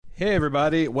Hey,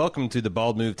 everybody. Welcome to the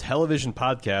Bald Move Television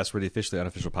Podcast. We're the officially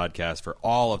unofficial podcast for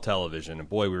all of television. And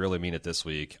boy, we really mean it this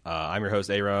week. I'm your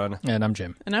host, Aaron. And I'm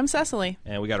Jim. And I'm Cecily.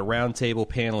 And we got a roundtable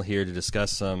panel here to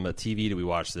discuss some TV that we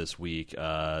watched this week.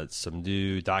 Some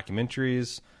new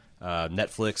documentaries.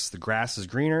 Netflix, The Grass is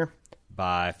Greener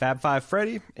by Fab Five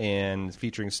Freddy, and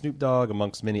featuring Snoop Dogg,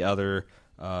 amongst many other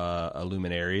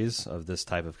luminaries of this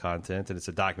type of content. And it's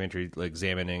a documentary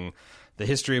examining the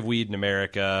history of weed in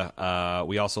America.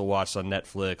 We also watched on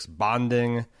Netflix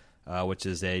Bonding, which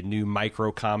is a new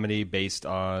micro-comedy based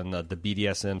on the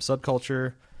BDSM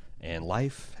subculture and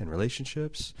life and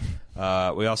relationships.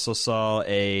 We also saw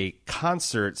a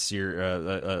concert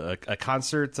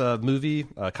concert movie,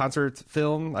 a concert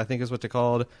film, I think is what they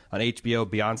called, on HBO,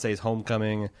 Beyonce's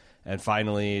Homecoming. And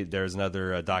finally, there's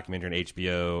another documentary on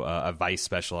HBO, a Vice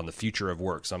special on the future of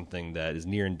work, something that is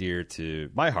near and dear to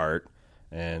my heart,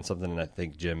 and something that I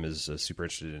think Jim is super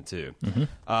interested in, too.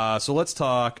 Mm-hmm. So let's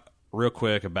talk real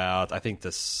quick about, I think,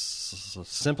 the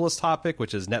simplest topic,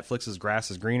 which is Netflix's Grass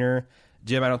is Greener.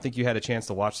 Jim, I don't think you had a chance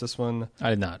to watch this one. I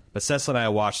did not. But Cecil and I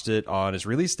watched it on its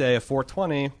release day of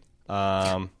 4/20.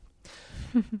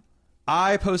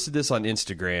 I posted this on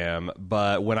Instagram,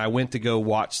 but when I went to go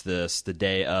watch this the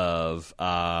day of,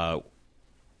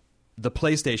 the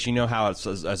PlayStation, you know how it's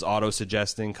as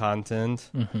auto-suggesting content?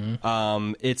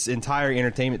 Mm-hmm. Its entire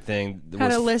entertainment thing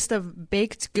had a list of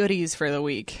baked goodies for the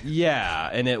week. Yeah,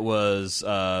 and it was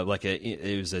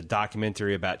it was a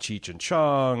documentary about Cheech and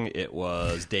Chong. It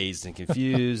was Dazed and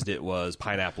Confused. It was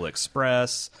Pineapple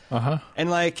Express. Uh-huh. And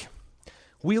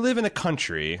we live in a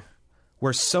country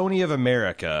where Sony of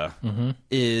America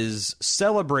is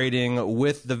celebrating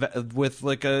with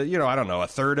a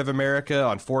third of America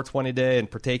on 420 Day and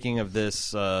partaking of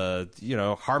this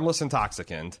harmless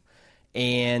intoxicant,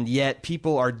 and yet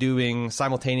people are doing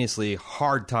simultaneously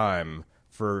hard time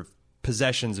for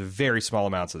possessions of very small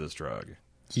amounts of this drug.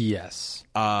 Yes.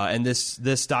 And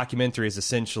this documentary is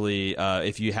essentially,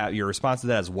 if you have your response to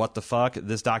that is what the fuck,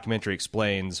 this documentary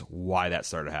explains why that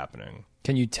started happening.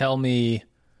 Can you tell me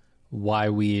why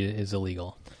weed is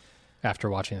illegal after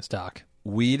watching this doc?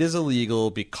 Weed is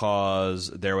illegal because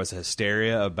there was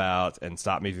hysteria about, and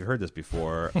stop me if you've heard this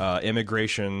before,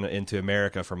 immigration into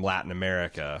America from Latin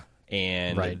America,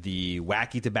 and the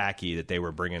wacky tobacco that they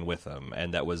were bringing with them,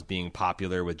 and that was being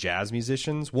popular with jazz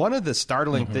musicians. One of the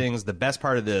startling things, the best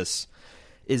part of this,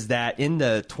 is that in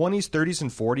the 20s, 30s,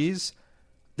 and 40s,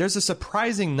 there's a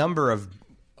surprising number of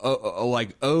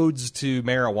odes to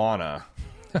marijuana.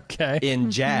 Okay.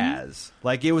 In jazz.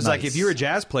 It was nice. if you're a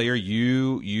jazz player,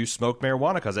 you smoked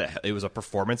marijuana because it was a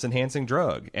performance enhancing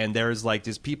drug. And there's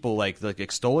these people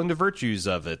extolling the virtues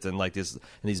of it, and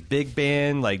these big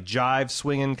band jive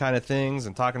swinging kind of things,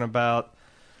 and talking about.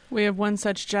 We have one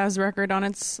such jazz record on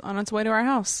its way to our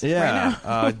house. Yeah, right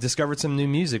now. discovered some new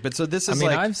music. But so this is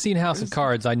I've seen House of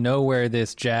Cards. I know where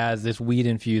this weed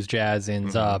infused jazz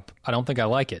ends up. I don't think I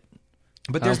like it.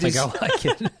 But I like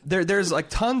it. There's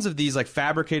tons of these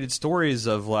fabricated stories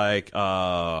of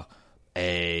a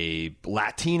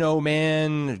Latino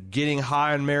man getting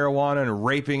high on marijuana and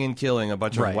raping and killing a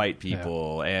bunch of white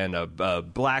people, and a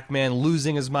black man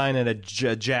losing his mind at a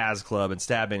jazz club and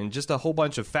stabbing, and just a whole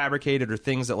bunch of fabricated or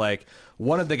things that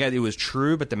one of the guys, it was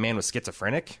true, but the man was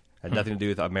schizophrenic, had nothing to do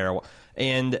with marijuana,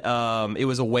 and it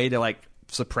was a way to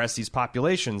suppress these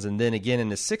populations. And then again in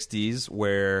the 60s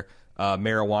where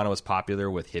marijuana was popular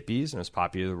with hippies and it was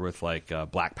popular with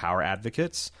black power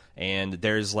advocates, and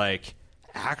there's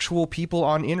actual people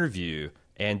on interview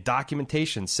and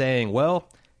documentation saying, well,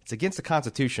 it's against the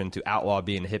Constitution to outlaw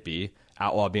being a hippie,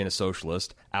 outlaw being a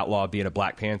socialist, outlaw being a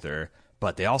Black Panther,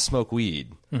 but they all smoke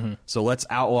weed. Mm-hmm. So let's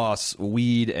outlaw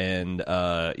weed and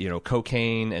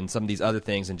cocaine and some of these other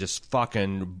things, and just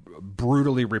fucking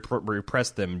brutally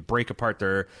repress them, break apart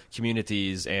their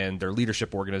communities and their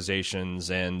leadership organizations,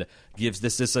 and gives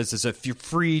this a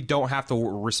free, don't have to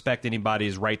respect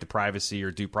anybody's right to privacy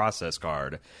or due process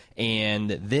card. And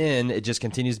then it just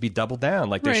continues to be doubled down.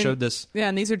 They showed this. Yeah,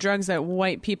 and these are drugs that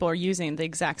white people are using at the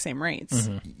exact same rates.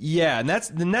 Mm-hmm. Yeah, and that's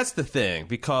the thing,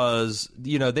 because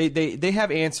they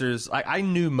have answers. I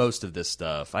knew most of this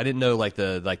stuff. I didn't know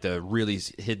the really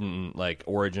hidden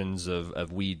origins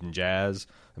of weed and jazz,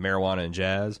 marijuana and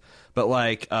jazz. But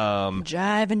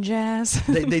jive and jazz.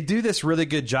 they do this really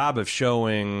good job of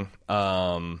showing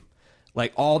all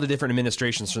the different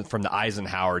administrations from the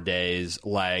Eisenhower days,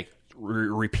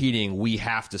 repeating, we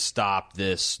have to stop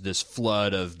this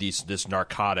flood of this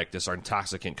narcotic, this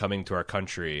intoxicant coming to our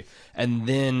country. And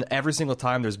then every single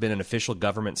time there's been an official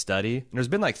government study, and there's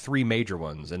been 3 major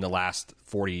ones in the last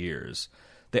 40 years,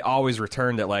 they always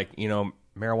return that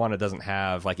marijuana doesn't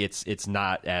have like it's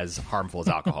not as harmful as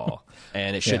alcohol,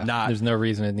 and it should not. There's no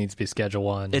reason it needs to be Schedule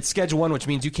 1. It's Schedule 1, which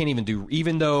means you can't even do,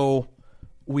 even though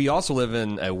we also live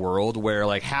in a world where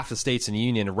like half the states in the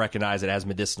union recognize it as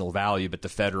medicinal value, but the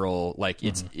federal, like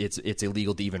it's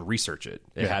illegal to even research it.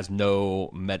 It has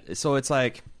no so it's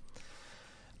like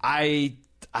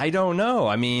I don't know.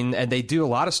 I mean, and they do a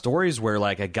lot of stories where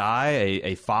like a guy,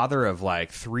 a father of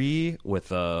like 3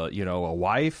 with a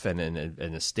wife and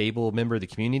a stable member of the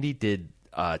community did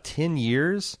 10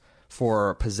 years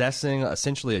for possessing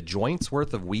essentially a joint's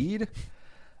worth of weed.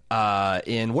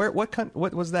 In what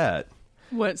was that?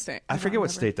 What state? I forget what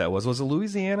state that was. Was it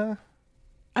Louisiana?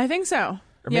 I think so.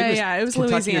 Yeah, it was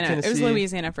Kentucky Louisiana. It was Tennessee.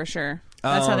 Louisiana for sure.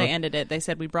 That's how they ended it. They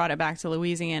said we brought it back to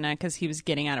Louisiana because he was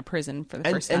getting out of prison for the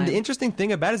first time. And the interesting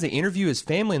thing about it is they interview his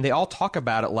family, and they all talk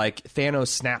about it like Thanos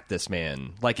snapped this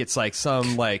man. Like it's like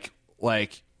some like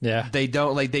they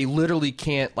don't like they literally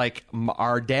can't like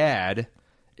our dad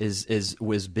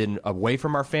was been away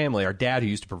from our family. Our dad who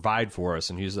used to provide for us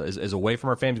and who's is away from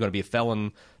our family is going to be a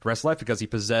felon the rest of life because he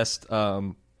possessed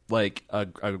like a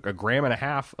gram and a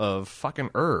half of fucking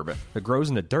herb that grows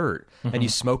in the dirt, and you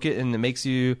smoke it and it makes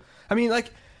you. I mean,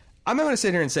 like, I'm not going to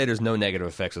sit here and say there's no negative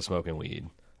effects of smoking weed.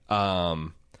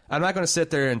 I'm not going to sit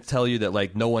there and tell you that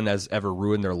like no one has ever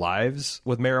ruined their lives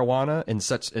with marijuana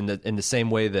in the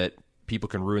same way that people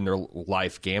can ruin their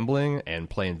life gambling and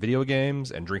playing video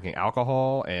games and drinking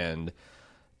alcohol and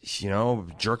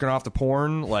jerking off to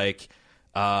porn. Like,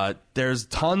 there's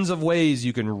tons of ways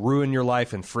you can ruin your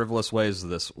life in frivolous ways of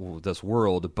this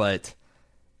world, but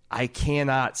I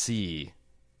cannot see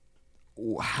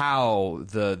how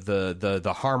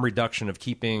the harm reduction of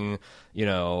keeping, I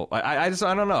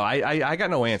don't know. I got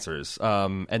no answers.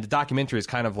 And the documentary is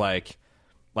kind of like,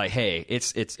 hey,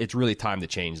 it's really time to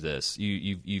change this.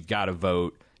 You've got to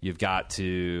vote. You've got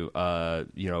to,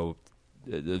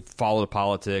 follow the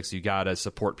politics. You got to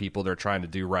support people that are trying to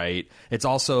do right. It's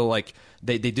also like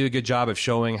they do a good job of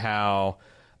showing how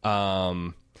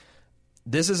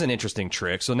this is an interesting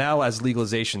trick. So now as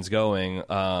legalization's going,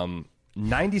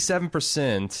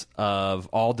 97% of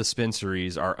all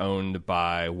dispensaries are owned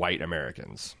by white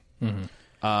Americans.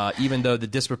 Even though the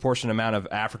disproportionate amount of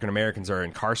African Americans are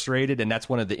incarcerated, and that's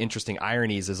one of the interesting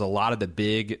ironies is a lot of the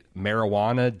big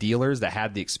marijuana dealers that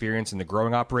had the experience in the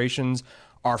growing operations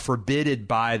are forbidden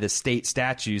by the state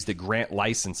statutes that grant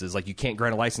licenses. Like you can't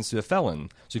grant a license to a felon.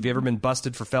 So if you've ever been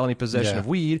busted for felony possession of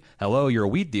weed, hello, you're a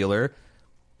weed dealer.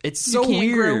 It's so you can't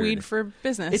weird. Grow weed for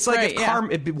business. It's like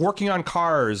if working on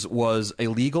cars was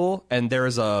illegal, and there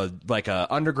is a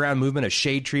underground movement of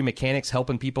shade tree mechanics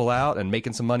helping people out and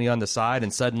making some money on the side,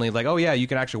 and suddenly like, oh yeah, you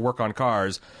can actually work on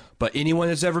cars, but anyone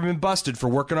that's ever been busted for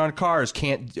working on cars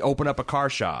can't open up a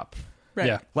car shop. Right.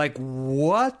 Yeah. Like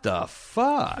what the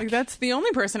fuck? Like that's the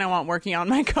only person I want working on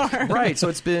my car. Right. So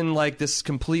it's been like this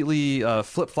completely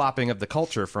flip-flopping of the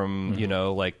culture from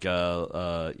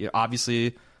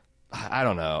obviously. I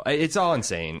don't know. It's all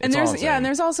insane. And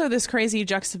there's also this crazy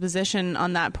juxtaposition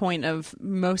on that point of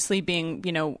mostly being,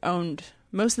 owned.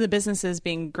 Most of the businesses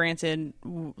being granted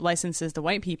licenses to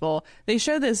white people. They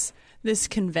show this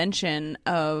convention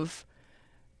of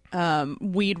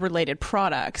weed related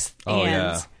products,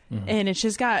 and it's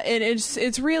just got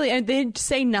it's really, and they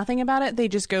say nothing about it. They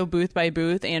just go booth by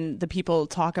booth, and the people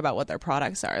talk about what their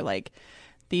products are, like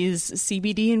these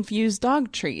CBD infused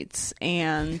dog treats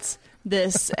and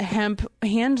this hemp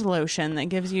hand lotion that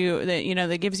gives you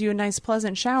a nice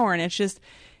pleasant shower. And it's just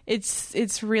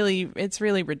it's really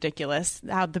ridiculous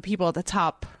how the people at the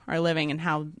top are living and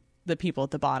how the people at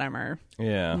the bottom are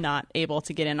not able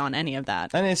to get in on any of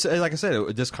that. And it's like I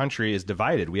said, this country is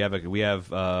divided. We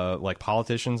have like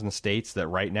politicians in the states that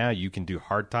right now you can do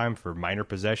hard time for minor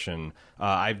possession.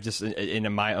 I've just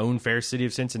in my own fair city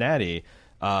of Cincinnati.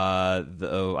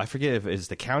 I forget if it's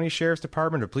the county sheriff's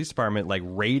department or police department like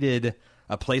raided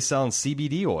a place selling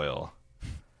CBD oil.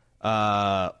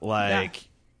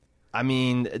 I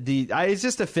mean, it's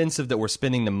just offensive that we're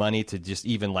spending the money to just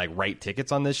even like write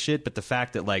tickets on this shit. But the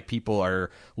fact that like people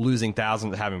are losing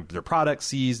thousands, having their products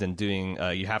seized, and doing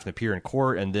you have to appear in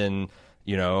court, and then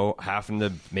having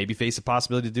to maybe face the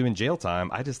possibility of doing jail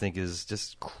time, I just think is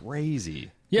just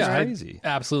crazy. Yeah, crazy. I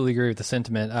absolutely agree with the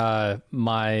sentiment.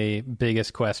 My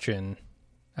biggest question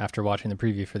after watching the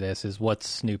preview for this is what's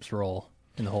Snoop's role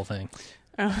in the whole thing?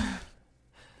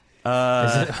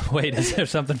 Is there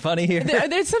something funny here?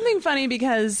 There's something funny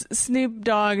because Snoop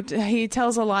Dogg, he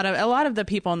tells a lot of the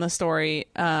people in the story.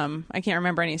 I can't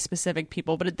remember any specific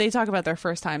people, but they talk about their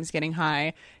first times getting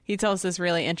high. He tells this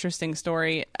really interesting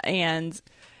story, and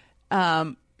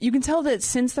you can tell that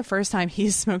since the first time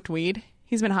he's smoked weed,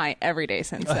 he's been high every day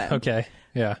since then. Okay.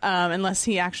 Yeah. Unless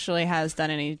he actually has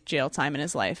done any jail time in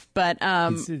his life. But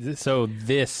so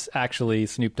this actually,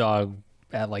 Snoop Dogg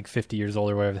at like 50 years old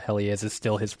or whatever the hell he is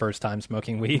still his first time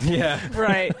smoking weed. Yeah.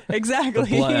 Right, exactly.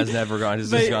 The blunt has never gone. It's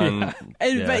just gone.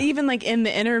 Yeah. But even like in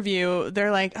the interview,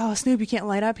 they're like, "Oh, Snoop, you can't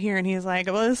light up here," and he's like,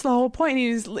 "Well, that's the whole point."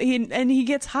 He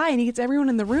gets high and he gets everyone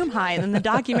in the room high, and then the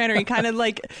documentary kind of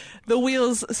like the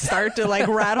wheels start to like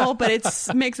rattle, but it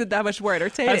makes it that much more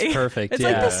entertaining. That's perfect. It's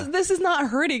like this is not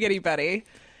hurting anybody.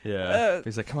 Yeah,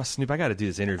 he's like, "Come on, Snoop, I got to do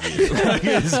this interview." This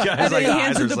guy's And like, then he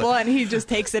hands him the like, blunt, and he just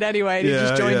takes it anyway. And he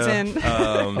just joins in.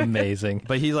 Amazing.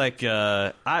 But he like,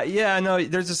 no.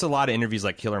 There's just a lot of interviews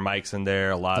like Killer Mike's in there.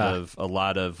 A lot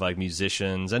of like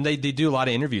musicians, and they do a lot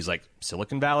of interviews like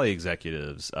Silicon Valley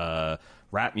executives,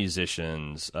 rap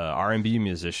musicians, R&B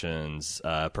musicians,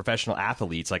 professional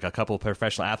athletes. Like a couple of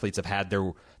professional athletes have had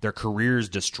their careers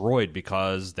destroyed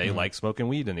because they like smoking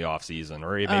weed in the off season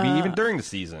or maybe even during the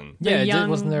season. The young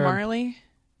wasn't there Marley?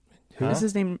 Who is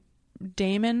his name?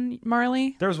 Damon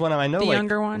Marley? There was one I know, the like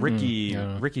younger one?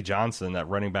 Ricky Johnson, that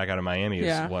running back out of Miami,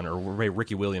 is one, or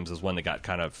Ricky Williams is one that got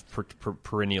kind of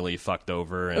perennially fucked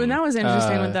over. And that was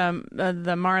interesting with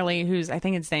the Marley, who's, I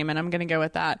think it's Damon. I'm going to go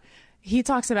with that. He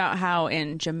talks about how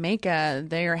in Jamaica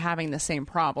they are having the same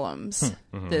problems.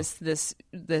 This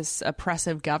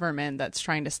oppressive government that's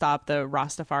trying to stop the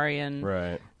Rastafarian,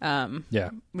 right?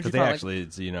 Because they actually,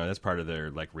 it's, that's part of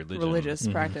their like religious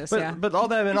practice. But all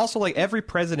that, and also like every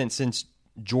president since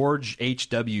George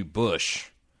H.W. Bush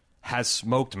has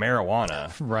smoked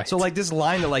marijuana, right? So like this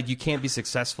line that like you can't be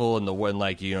successful in the one,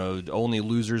 like only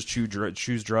losers choose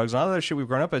drugs, and all that other shit we've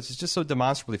grown up with, it's just so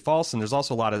demonstrably false. And there's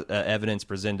also a lot of evidence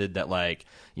presented that like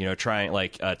trying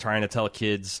to tell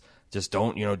kids just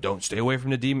don't stay away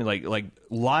from the demon, like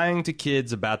lying to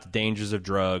kids about the dangers of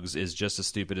drugs is just as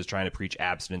stupid as trying to preach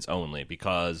abstinence only,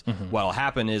 because what'll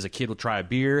happen is a kid will try a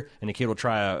beer and a kid will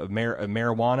try a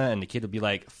marijuana, and the kid will be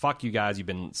like, fuck you guys, you've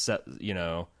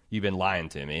been lying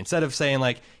to me, instead of saying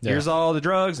like, here's all the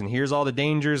drugs and here's all the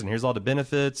dangers and here's all the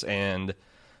benefits. And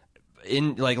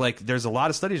in like there's a lot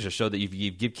of studies that show that if you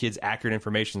give kids accurate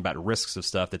information about risks of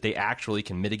stuff, that they actually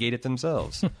can mitigate it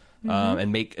themselves.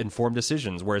 And make informed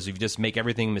decisions. Whereas if you just make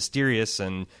everything mysterious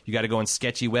and you got to go on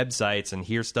sketchy websites and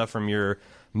hear stuff from your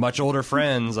much older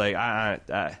friends, like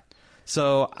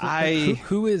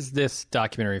who is this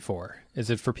documentary for? Is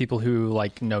it for people who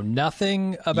like know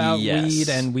nothing about weed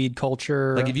and weed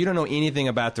culture? Like if you don't know anything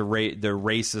about the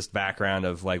racist background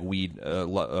of like weed,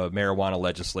 marijuana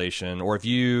legislation, or if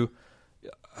you,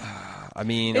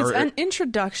 it's an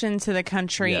introduction to the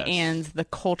country and the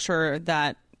culture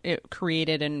that it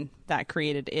created and that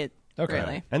created it. Okay.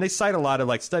 Really. And they cite a lot of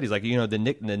like studies, like the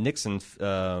Nixon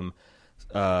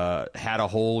had a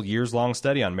whole years-long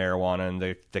study on marijuana, and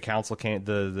the council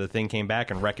the thing came back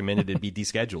and recommended it be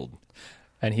descheduled.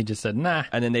 And he just said, nah.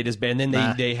 And then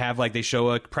they have like, they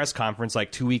show a press conference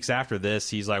like 2 weeks after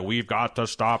this. He's like, we've got to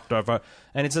stop the,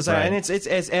 and it's just and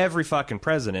it's every fucking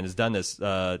president has done this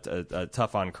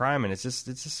tough on crime, and it's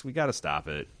just we got to stop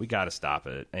it. We got to stop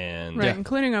it. And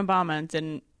including Obama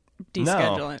didn't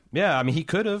deschedule it. Yeah, I mean, he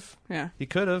could have. Yeah, he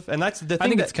could have, and that's the thing. I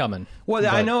think it's coming. Well,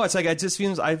 I know it's like I just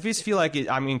feel like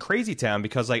I'm in Crazy Town,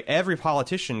 because like every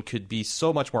politician could be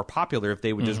so much more popular if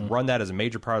they would just run that as a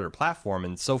major part of their platform,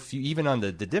 and so few, even on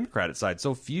the Democratic side,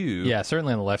 so few. Yeah,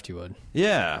 certainly on the left you would.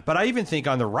 Yeah, but I even think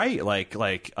on the right,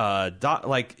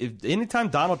 if anytime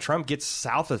Donald Trump gets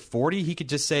south of 40, he could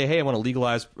just say, "Hey, I want to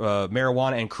legalize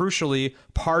marijuana, and crucially,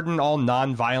 pardon all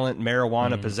nonviolent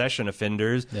marijuana possession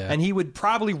offenders," and he would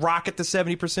probably rocket to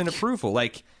 70% approval.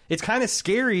 Like, it's kind of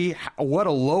scary what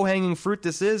a low-hanging fruit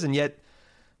this is, and yet,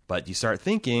 but you start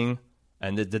thinking,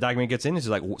 and the document gets into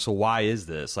like, so why is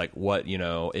this? Like, what,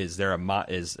 is there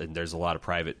there's a lot of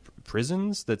private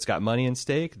prisons that's got money in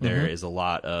stake. There is a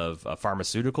lot of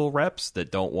pharmaceutical reps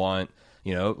that don't want,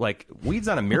 like, weed's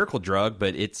not a miracle drug,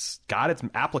 but it's got its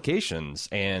applications,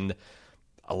 and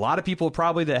a lot of people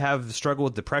probably that have struggled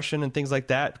with depression and things like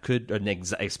that could,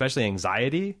 especially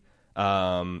anxiety,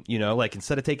 like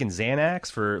instead of taking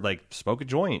Xanax for like, smoke a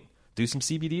joint, do some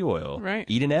CBD oil, right?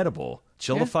 Eat an edible,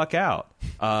 chill the fuck out.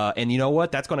 And you know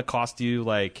what? That's going to cost you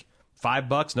like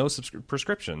 $5, no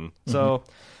prescription. So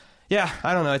yeah,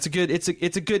 I don't know. It's a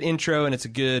good intro, and it's a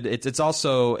good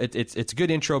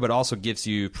intro, but also gives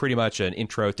you pretty much an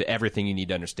intro to everything you need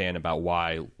to understand about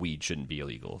why weed shouldn't be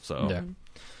illegal. So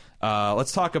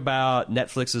let's talk about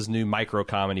Netflix's new micro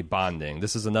comedy Bonding.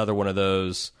 This is another one of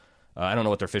those. I don't know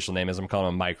what their official name is. I'm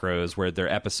calling them micros, where their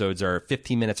episodes are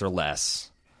 15 minutes or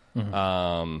less.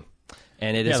 And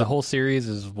it is the whole series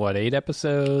is 8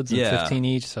 episodes, and 15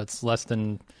 each, so it's less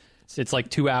than It's like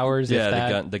 2 hours. Yeah, if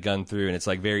that. the gun through, and it's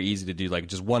like very easy to do, like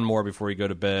just one more before you go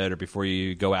to bed or before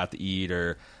you go out to eat,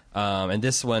 or and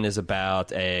this one is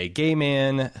about a gay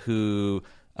man who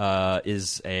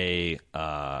is a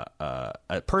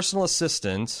personal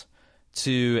assistant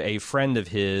to a friend of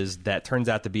his that turns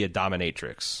out to be a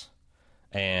dominatrix.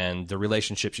 And the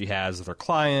relationship she has with her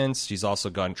clients. She's also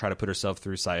gone try to put herself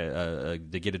through to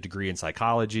get a degree in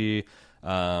psychology.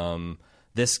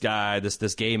 This guy,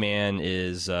 this gay man,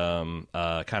 is kind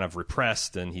of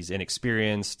repressed, and he's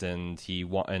inexperienced, and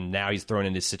now he's thrown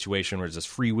in this situation where there's this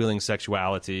freewheeling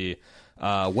sexuality.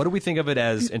 What do we think of it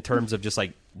as in terms of just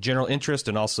like general interest,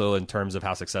 and also in terms of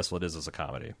how successful it is as a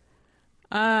comedy?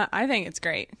 I think it's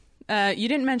great. You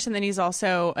didn't mention that he's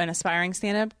also an aspiring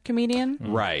stand-up comedian.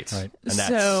 Right.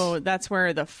 And that's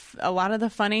where a lot of the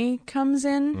funny comes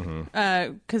in,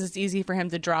 because it's easy for him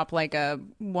to drop like a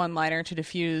one-liner to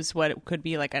diffuse what it could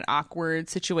be like an awkward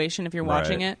situation if you're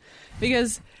watching it.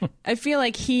 Because I feel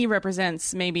like he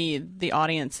represents maybe the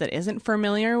audience that isn't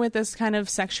familiar with this kind of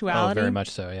sexuality. Oh, very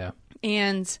much so, yeah.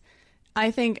 And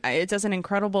I think it does an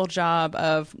incredible job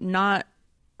of not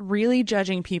really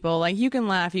judging people. Like, you can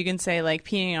laugh, you can say like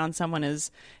peeing on someone is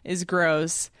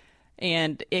gross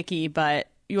and icky, but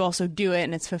you also do it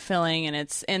and it's fulfilling,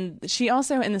 and she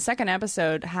also in the second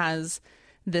episode has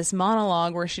this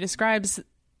monologue where she describes,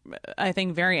 I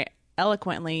think very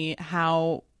eloquently,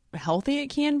 how healthy it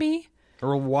can be.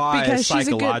 Or why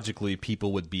psychologically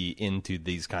people would be into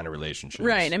these kind of relationships.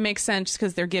 Right. It makes sense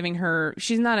because they're giving her,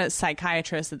 she's not a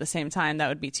psychiatrist at the same time. That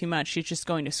would be too much. She's just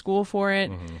going to school for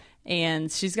it.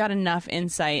 And she's got enough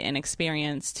insight and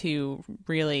experience to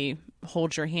really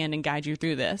hold your hand and guide you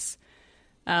through this.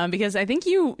 Because I think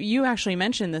you actually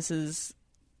mentioned this is,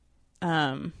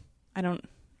 I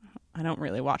don't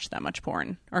really watch that much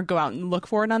porn or go out and look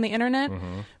for it on the internet.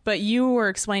 But you were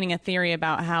explaining a theory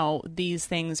about how these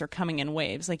things are coming in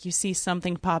waves. Like, you see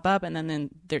something pop up and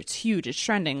then it's huge. It's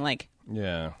trending. Like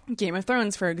Game of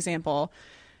Thrones, for example,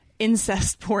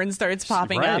 incest porn starts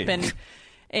popping up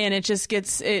and it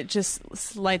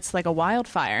just lights like a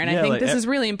wildfire. And I think this is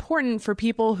really important for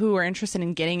people who are interested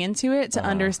in getting into it to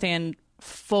understand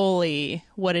fully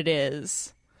what it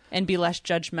is and be less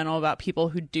judgmental about people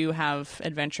who do have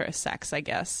adventurous sex, I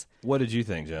guess. What did you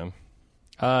think, Jim?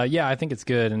 Yeah, I think it's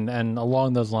good. And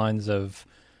along those lines of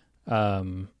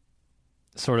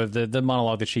sort of the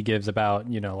monologue that she gives about,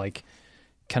 like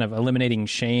kind of eliminating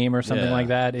shame or something like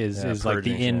that is like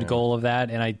the end goal of that.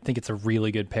 And I think it's a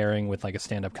really good pairing with like a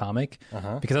stand-up comic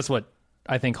because that's what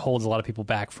I think holds a lot of people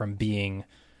back from being,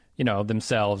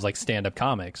 themselves like stand-up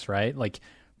comics, right? Like,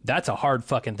 that's a hard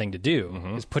fucking thing to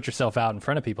do, is put yourself out in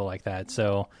front of people like that.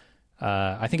 So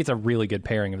I think it's a really good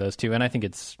pairing of those two. And I think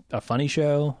it's a funny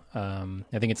show.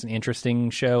 I think it's an interesting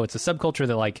show. It's a subculture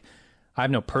that like I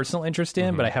have no personal interest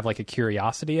in, but I have like a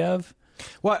curiosity of.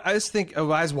 Well, I just think,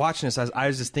 when I was watching this, I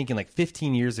was just thinking like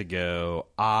 15 years ago,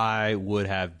 I would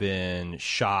have been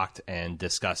shocked and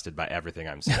disgusted by everything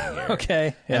I'm seeing here.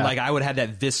 Okay. Yeah. And like, I would have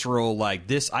that visceral, like,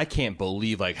 this, I can't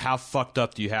believe, like, how fucked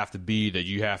up do you have to be that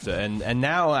you have to, and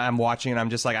now I'm watching and I'm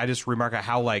just like, I just remark at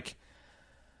how like,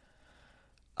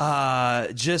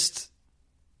 just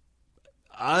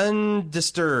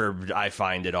undisturbed I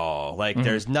find it all. Like,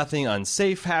 there's nothing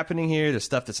unsafe happening here. There's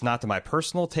stuff that's not to my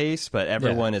personal taste, but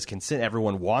everyone is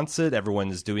everyone wants it. Everyone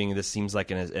is doing this, seems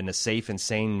like in a safe and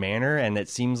sane manner, and it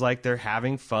seems like they're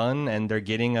having fun and they're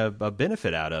getting a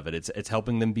benefit out of it. It's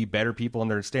helping them be better people in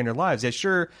their standard lives. Yeah,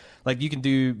 sure. Like, you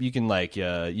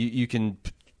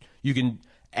can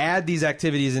add these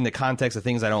activities in the context of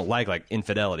things I don't like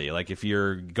infidelity. Like, if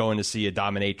you're going to see a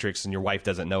dominatrix and your wife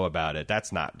doesn't know about it,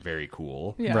 that's not very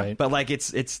cool. Yeah. Right. But like,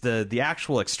 it's the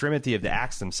actual extremity of the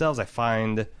acts themselves, I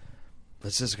find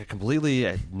it's just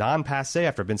completely non-passe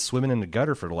after I've been swimming in the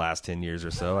gutter for the last 10 years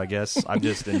or so. I guess I'm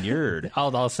just inured.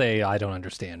 I'll say I don't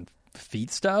understand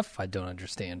feet stuff. I don't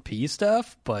understand pee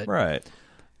stuff, but Right.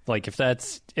 like, if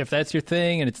that's your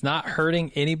thing and it's not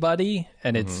hurting anybody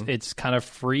and it's kind of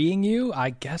freeing you, I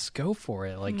guess go for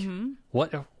it. Like,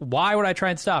 why would I try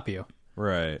and stop you?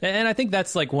 Right. And I think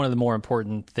that's like one of the more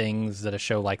important things that a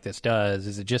show like this does,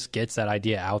 is it just gets that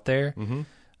idea out there.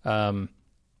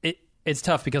 It's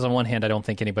tough because on one hand, I don't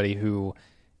think anybody who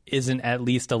isn't at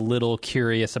least a little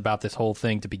curious about this whole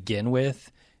thing to begin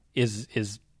with is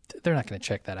they're not going to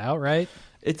check that out, right?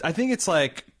 I think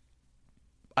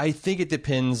it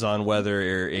depends on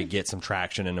whether it gets some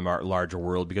traction in a larger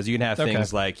world, because you can have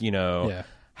things like,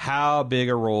 how big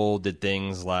a role did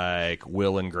things like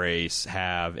Will and Grace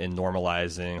have in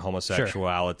normalizing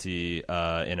homosexuality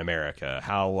in America?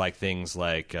 How, like, things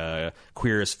like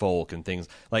Queer as Folk and things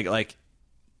like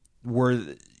were,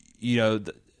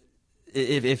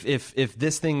 if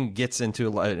this thing gets in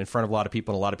front of a lot of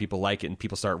people and a lot of people like it and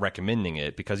people start recommending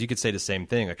it, because you could say the same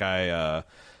thing. Like I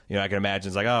can imagine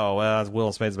it's like, oh, well,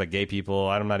 Will Smith's about gay people.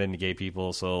 I'm not into gay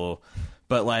people. So,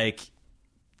 but like,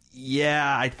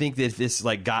 yeah, I think that if this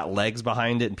like got legs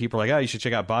behind it and people are like, oh, you should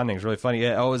check out Bonding. It's really funny.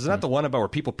 Yeah. Oh, is that the one about where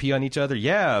people pee on each other?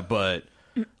 Yeah. But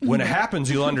when it happens,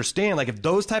 you'll understand. Like if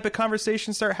those type of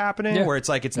conversations start happening where it's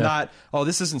like, it's not, oh,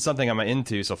 this isn't something I'm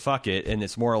into, so fuck it. And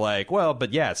it's more like, well,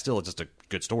 but yeah, it's still just a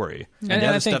good story. And the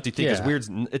other stuff you think is weird,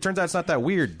 it turns out it's not that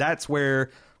weird. That's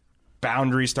where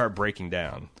boundaries start breaking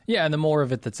down. Yeah, and the more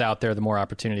of it that's out there, the more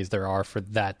opportunities there are for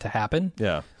that to happen.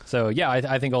 Yeah. So yeah,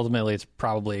 I think ultimately it's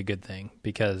probably a good thing,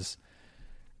 because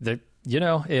if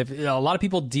a lot of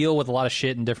people deal with a lot of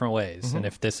shit in different ways, and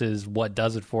if this is what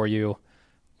does it for you,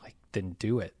 like, then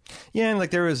do it. Yeah, and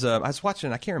like there was I was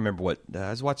watching, I can't remember what I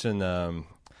was watching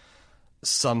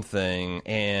something,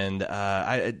 and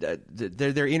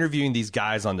they're interviewing these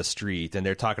guys on the street, and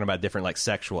they're talking about different like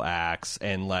sexual acts,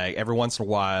 and like every once in a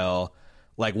while,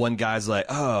 like one guy's like,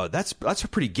 oh, that's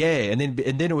pretty gay, and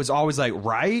then it was always like,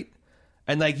 right.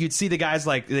 And like you'd see the guys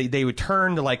like they would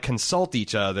turn to like consult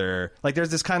each other. Like there's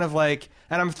this kind of like,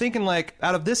 and I'm thinking like,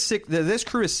 out of this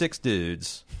crew of 6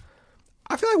 dudes,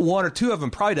 I feel like 1 or 2 of them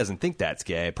probably doesn't think that's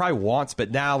gay. Probably wants,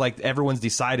 but now like everyone's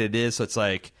decided it is. So it's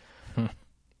like,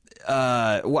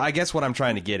 well, I guess what I'm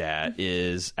trying to get at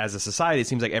is, as a society, it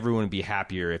seems like everyone would be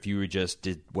happier if you just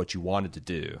did what you wanted to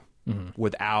do.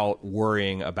 Without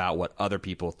worrying about what other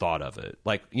people thought of it.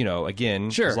 Like, again,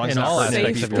 sure, as long as in all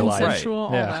aspects of your life. Right.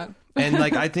 All that. And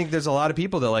like, I think there's a lot of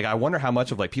people that like, I wonder how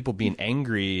much of like people being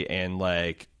angry and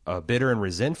like bitter and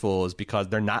resentful is because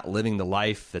they're not living the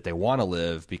life that they want to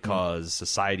live, because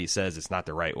society says it's not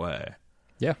the right way.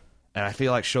 Yeah. And I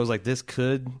feel like shows like this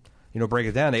could, break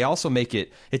it down. They also make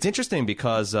it's interesting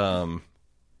because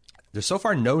there's so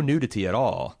far no nudity at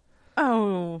all.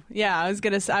 Oh yeah, I was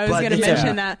gonna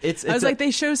mention that. I was like, they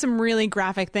show some really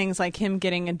graphic things, like him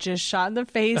getting a jizz shot in the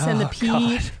face and the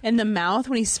pee in the mouth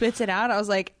when he spits it out. I was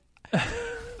like,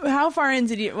 how far in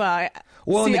did you? Well,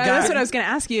 that's what I was gonna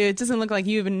ask you. It doesn't look like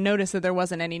you even noticed that there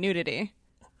wasn't any nudity.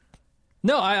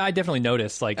 No, I definitely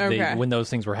noticed, like, when those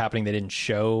things were happening, they didn't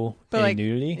show any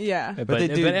nudity. Yeah. But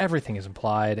everything is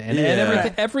implied, and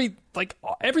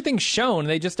everything's shown.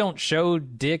 They just don't show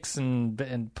dicks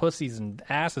and pussies and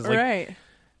asses. Like, right.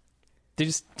 They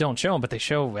just don't show them, but they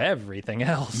show everything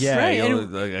else. Yeah.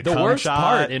 Right. The worst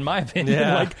part, in my opinion,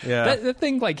 that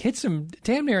thing like hits him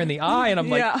damn near in the eye, and I'm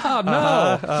like, oh,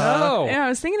 no, no. Yeah, I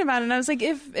was thinking about it, and I was like,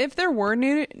 if there were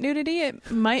nudity,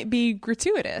 it might be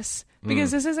gratuitous,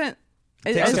 because this isn't.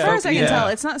 As far as I can tell,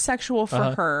 it's not sexual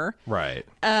for her. Right.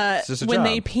 It's just a when job.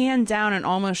 they pan down and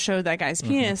almost showed that guy's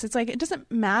penis, it's like, it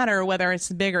doesn't matter whether it's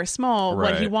big or small.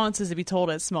 Right. What he wants is to be told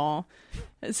it's small.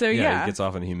 So, he gets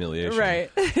off in humiliation.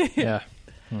 Right. Yeah.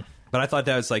 But I thought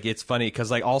that was like, it's funny because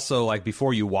like also like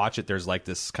before you watch it, there's like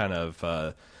this kind of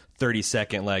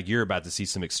 30-second like you're about to see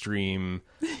some extreme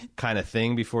kind of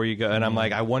thing before you go, and I'm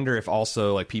like, I wonder if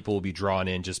also like people will be drawn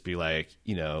in, just be like,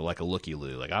 like a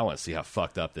looky-loo, like I want to see how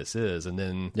fucked up this is, and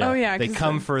then they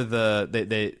come for the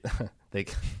they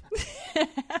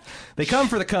they come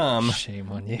for the cum.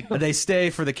 Shame on you. They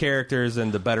stay for the characters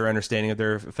and the better understanding of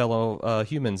their fellow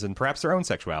humans and perhaps their own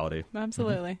sexuality.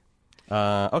 Absolutely.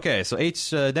 Okay, so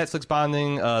Netflix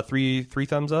Bonding, 3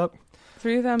 thumbs up.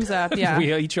 3 thumbs up, yeah.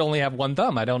 We each only have 1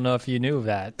 thumb. I don't know if you knew of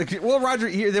that. Well, Roger,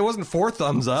 there wasn't 4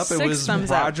 thumbs up. 6 it was thumbs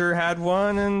Roger up. Had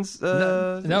 1, and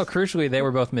no. Crucially, they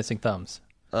were both missing thumbs.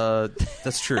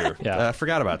 That's true. Yeah, I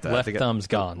forgot about that. Left thumb's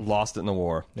gone. Lost it in the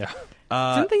war. Yeah.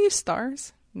 Didn't they use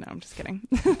stars? No, I'm just kidding.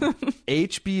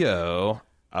 HBO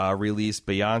released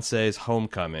Beyonce's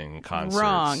Homecoming concert.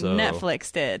 Wrong. So...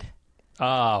 Netflix did.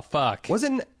 Oh, fuck.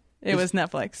 Wasn't it was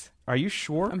Netflix. Are you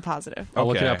sure? I'm positive. I'll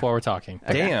look it up while we're talking.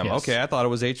 Damn. Yes. Okay, I thought it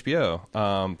was HBO.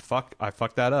 I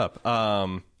fucked that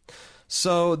up.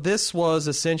 So this was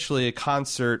essentially a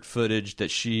concert footage that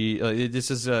this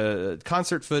is a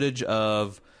concert footage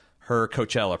of her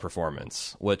Coachella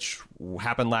performance, which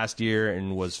happened last year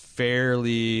and was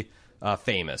fairly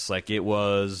famous. Like, it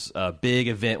was a big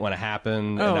event when it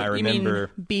happened. Oh, and I remember.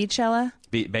 You mean Beachella?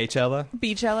 Beychella?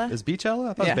 Beachella? Is Beachella?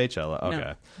 I thought it was Beychella. Okay.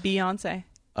 No, Beyonce.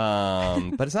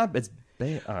 But it's not. It's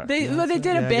they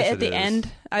did a bit at the end.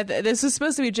 This was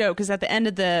supposed to be a joke, because at the end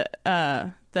of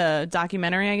the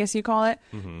documentary, I guess you call it,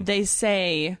 they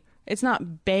say it's not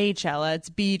Beychella, it's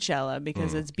Beachella,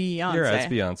 because it's Beyonce. You're right,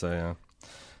 it's Beyonce.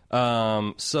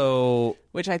 Yeah. So,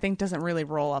 which I think doesn't really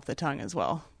roll off the tongue as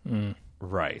well.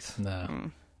 Right.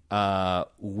 No.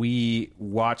 We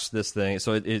watched this thing.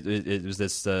 So it was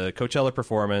this Coachella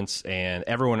performance, and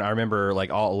everyone, I remember like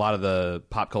a lot of the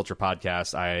pop culture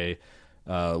podcasts, I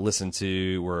listened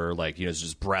to were like, you know,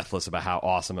 just breathless about how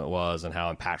awesome it was and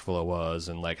how impactful it was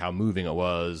and like how moving it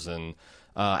was. And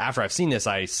after I've seen this,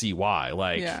 I see why.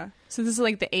 Like, yeah. So this is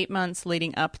like the 8 months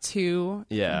leading up to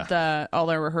all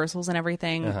the rehearsals and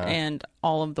everything, and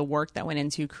all of the work that went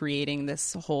into creating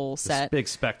this whole set, this big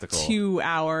spectacle,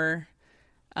 2-hour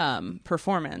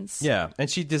performance. Yeah, and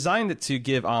she designed it to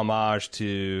give homage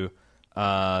to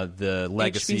the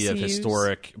legacy of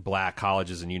historic black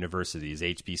colleges and universities,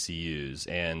 HBCUs,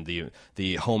 and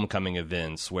the homecoming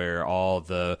events where all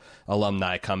the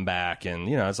alumni come back, and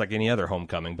you know, it's like any other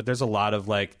homecoming, but there's a lot of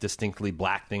like distinctly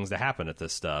black things that happen at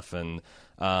this stuff, and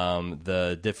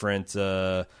the different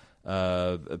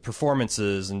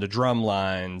performances and the drum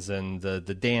lines and the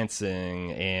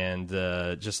dancing and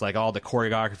just like all the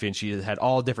choreography, and she had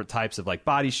all different types of like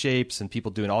body shapes and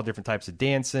people doing all different types of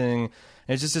dancing.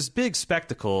 And it's just this big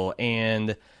spectacle,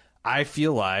 and I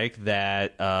feel like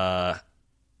that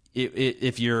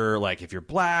if you're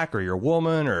black or you're a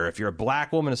woman, or if you're a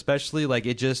black woman especially, like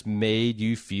it just made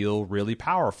you feel really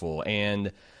powerful.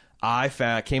 And I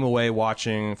came away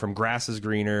watching From Grass is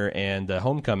Greener and the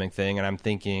homecoming thing, and I'm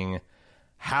thinking,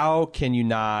 how can you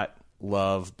not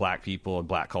love black people and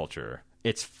black culture?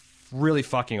 It's really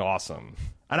fucking awesome.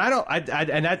 And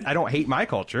I don't hate my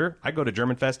culture. I go to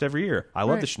German Fest every year. I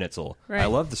love the schnitzel. Right. I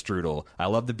love the strudel. I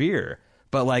love the beer.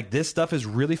 But like this stuff is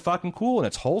really fucking cool, and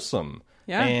it's wholesome.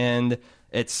 Yeah. And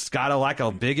it's got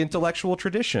a big intellectual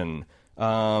tradition.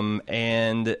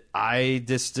 And I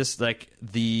just like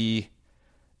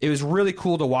it was really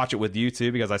cool to watch it with you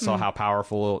too, because I saw how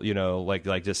powerful, you know,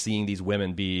 like just seeing these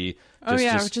women be.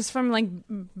 Just from like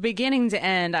beginning to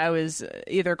end, I was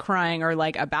either crying or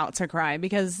like about to cry,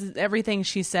 because everything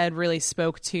she said really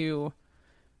spoke to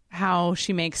how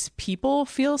she makes people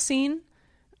feel seen,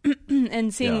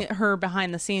 and seeing her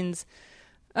behind the scenes.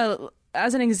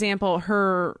 As an example,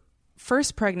 her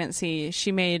first pregnancy,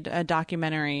 she made a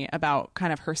documentary about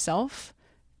kind of herself.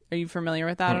 Are you familiar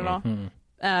with that at all?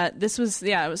 This was,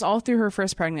 it was all through her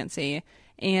first pregnancy,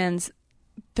 and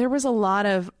there was a lot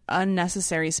of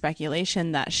unnecessary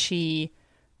speculation that she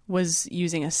was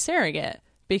using a surrogate,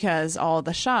 because all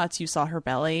the shots you saw her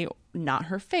belly, not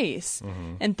her face,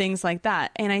 and things like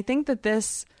that. And I think that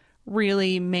this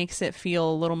really makes it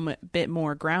feel a little bit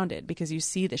more grounded, because you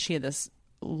see that she had this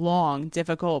long,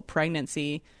 difficult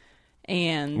pregnancy.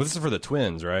 And this is for the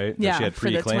twins, right? Yeah, she had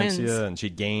preeclampsia, and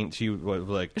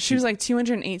she was like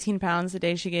 218 pounds the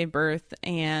day she gave birth,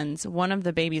 and one of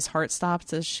the baby's heart stopped,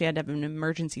 so she had to have an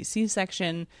emergency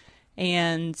C-section.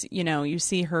 And you know, you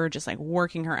see her just like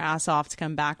working her ass off to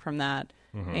come back from that,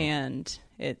 and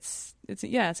it's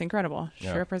incredible. She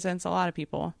represents a lot of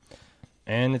people.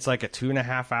 And it's like a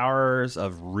 2.5 hours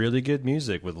of really good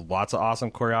music with lots of awesome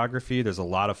choreography. There's a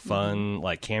lot of fun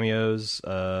like cameos.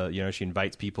 You know, she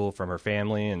invites people from her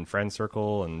family and friend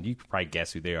circle, and you can probably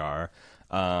guess who they are.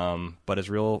 But it's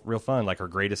real fun. Like her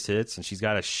greatest hits, and she's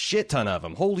got a shit ton of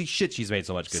them. Holy shit, she's made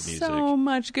so much good music. So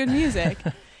much good music.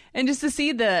 And just to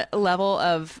see the level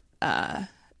of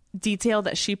detail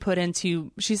that she put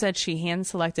into, she said she hand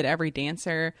selected every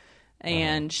dancer.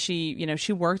 And she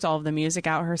worked all of the music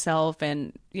out herself,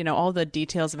 and, you know, all the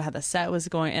details of how the set was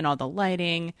going and all the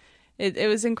lighting. It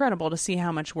was incredible to see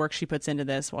how much work she puts into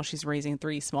this while she's raising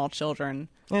 3 small children.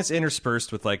 And it's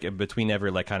interspersed with like between every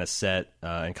like kind of set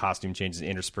and costume changes,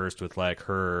 interspersed with like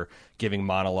her giving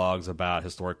monologues about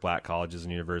historic black colleges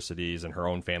and universities and her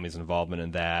own family's involvement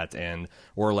in that,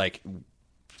 or like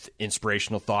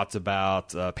inspirational thoughts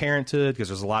about parenthood, because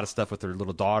there's a lot of stuff with her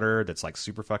little daughter that's like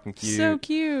super fucking cute. So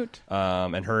cute.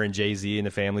 And her and Jay-Z and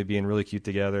the family being really cute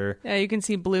together. Yeah, you can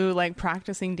see Blue like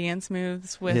practicing dance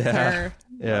moves with her.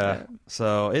 Yeah.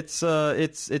 So it's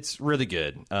really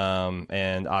good.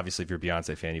 And obviously if you're a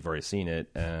Beyonce fan, you've already seen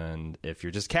it. And if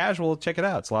you're just casual, check it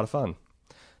out. It's a lot of fun.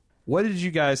 What did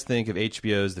you guys think of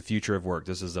HBO's The Future of Work?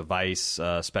 This is a Vice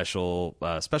special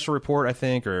report, I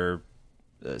think, or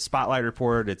Spotlight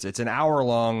report. It's an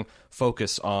hour-long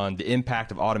focus on the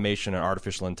impact of automation and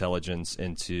artificial intelligence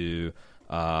into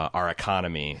our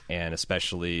economy, and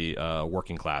especially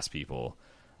working class people.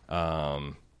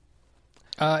 And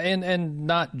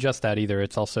not just that either.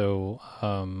 It's also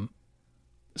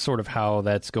sort of how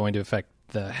that's going to affect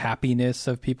the happiness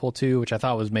of people too, which I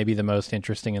thought was maybe the most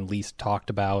interesting and least talked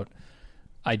about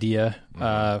idea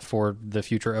for the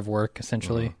future of work,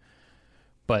 essentially.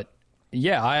 But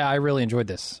yeah, I really enjoyed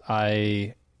this.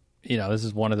 This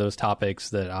is one of those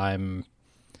topics that I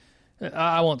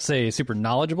won't say super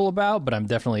knowledgeable about, but I'm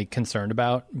definitely concerned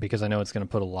about, because I know it's going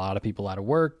to put a lot of people out of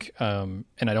work. And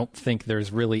I don't think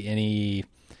there's really any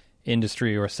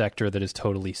industry or sector that is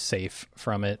totally safe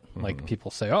from it. Like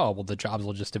people say, oh, well, the jobs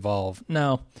will just evolve.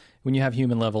 No, when you have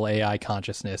human level AI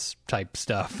consciousness type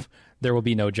stuff, there will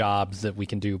be no jobs that we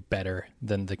can do better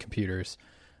than the computers.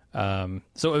 So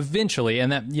eventually,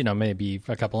 and that, maybe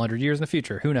a couple hundred years in the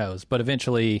future, who knows, but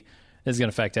eventually it's going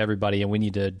to affect everybody, and we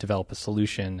need to develop a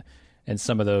solution. And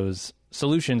some of those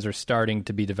solutions are starting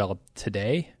to be developed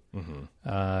today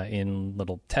in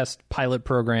little test pilot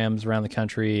programs around the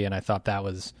country. And I thought that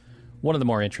was one of the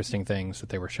more interesting things that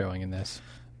they were showing in this.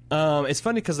 It's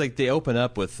funny because they open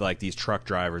up with these truck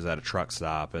drivers at a truck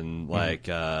stop, and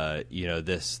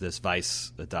this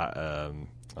Vice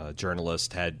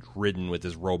journalist had ridden with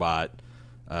his robot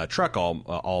truck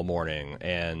all morning,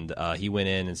 and he went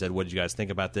in and said, "What did you guys think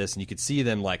about this?" And you could see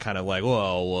them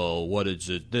well, what is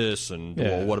it? This and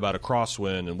well, what about a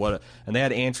crosswind and what? And they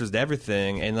had answers to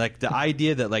everything, and the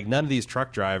idea that none of these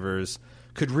truck drivers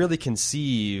could really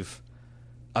conceive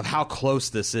of how close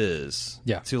this is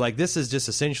to this is just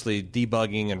essentially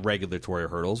debugging and regulatory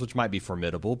hurdles, which might be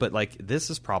formidable, but this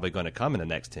is probably going to come in the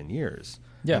next 10 years.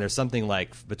 Yeah. And there's something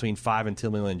between 5 and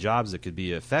 10 million jobs that could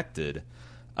be affected.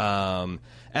 And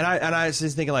I was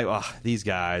just thinking these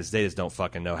guys, they just don't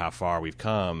fucking know how far we've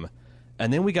come.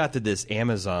 And then we got to this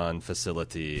Amazon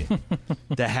facility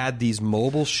that had these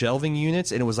mobile shelving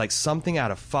units, and it was something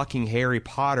out of fucking Harry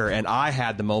Potter. And I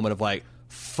had the moment of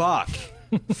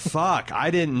fuck, I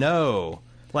didn't know.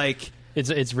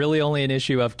 It's really only an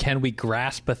issue of, can we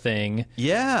grasp a thing?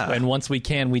 Yeah. And once we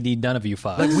can, we need none of you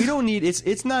fucks. We don't need,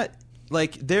 it's not,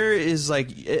 there is,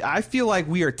 I feel like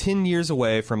we are 10 years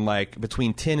away from,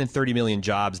 between 10 and 30 million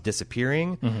jobs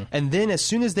disappearing. And then as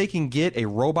soon as they can get a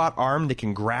robot arm that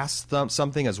can grasp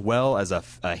something as well as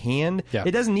a hand,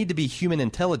 it doesn't need to be human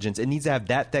intelligence. It needs to have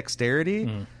that dexterity.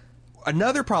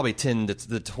 Another probably 10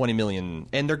 to 20 million.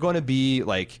 And they're going to be,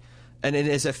 and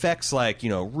it affects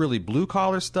really blue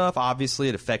collar stuff. Obviously,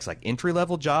 it affects entry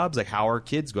level jobs. How are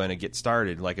kids going to get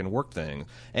started in work thing?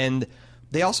 And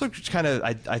they also kind of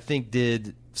I think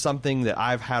did something that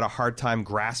I've had a hard time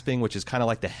grasping, which is kind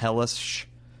of the hellish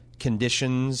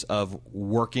conditions of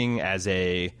working as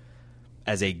a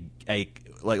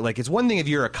it's one thing if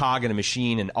you're a cog in a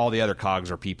machine and all the other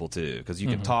cogs are people too, because you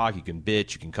can talk, you can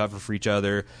bitch, you can cover for each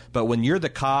other. But when you're the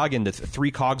cog and the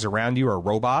 3 cogs around you are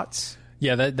robots.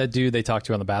 Yeah, that dude they talked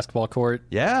to on the basketball court.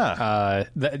 Yeah.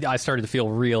 I started to feel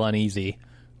real uneasy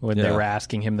when they were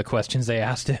asking him the questions they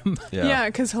asked him. Yeah,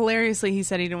 because hilariously he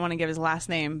said he didn't want to give his last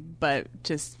name, but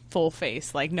just full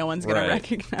face, no one's going to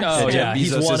recognize him. Oh, yeah,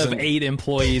 he's Bezos one of 8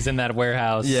 employees in that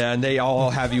warehouse. Yeah, and they all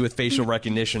have you with facial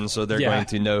recognition, so they're going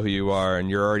to know who you are, and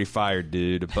you're already fired,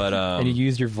 dude. But and you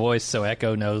use your voice so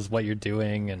Echo knows what you're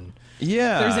doing, and...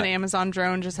 Yeah, there's an Amazon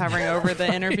drone just hovering over the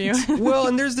interview. Well,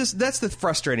 and that's the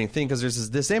frustrating thing, because there's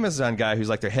this Amazon guy who's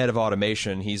their head of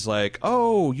automation. He's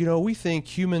we think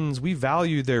humans, we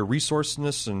value their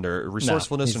resourcefulness and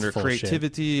their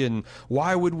creativity, and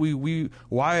why would we're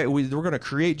going to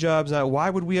create jobs? Why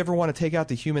would we ever want to take out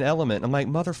the human element? I'm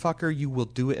motherfucker, you will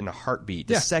do it in a heartbeat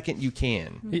the second you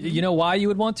can. You know why you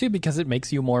would want to? Because it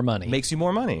makes you more money. Makes you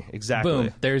more money, exactly.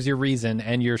 Boom, there's your reason,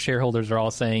 and your shareholders are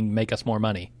all saying, make us more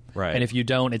money. Right. And if you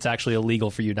don't, it's actually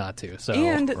illegal for you not to. So,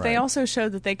 and they also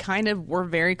showed that they kind of were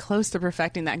very close to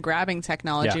perfecting that grabbing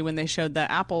technology when they showed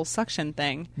the Apple suction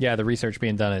thing. Yeah, the research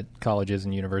being done at colleges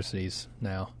and universities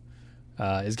now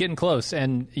is getting close.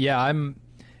 And I'm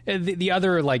the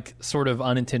other sort of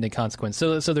unintended consequence.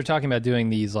 So they're talking about doing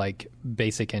these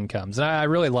basic incomes. And I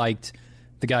really liked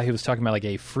the guy who was talking about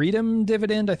a freedom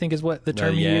dividend, I think is what the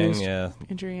term he used. Yeah,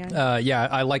 Andrew Yang.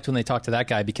 I liked when they talked to that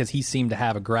guy, because he seemed to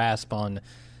have a grasp on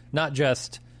not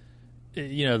just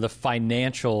the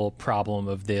financial problem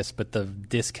of this, but the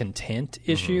discontent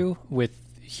issue with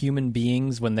human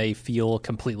beings when they feel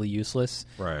completely useless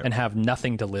and have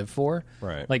nothing to live for.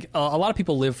 Right. A lot of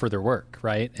people live for their work,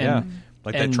 right? And,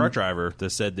 that truck driver that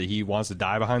said that he wants to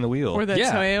die behind the wheel. Or the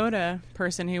Toyota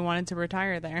person who wanted to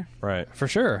retire there. Right. For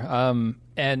sure.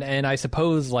 And I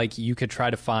suppose you could try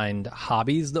to find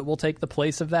hobbies that will take the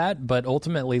place of that, but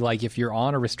ultimately if you're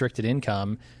on a restricted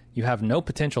income, you have no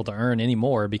potential to earn any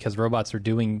more because robots are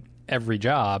doing every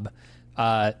job.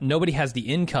 Nobody has the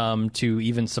income to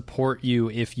even support you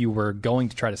if you were going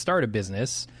to try to start a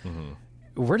business.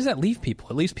 Where does that leave people?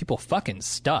 It leaves people fucking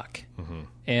stuck.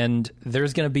 And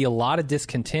there's going to be a lot of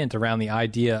discontent around the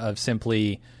idea of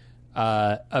simply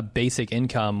a basic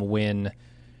income when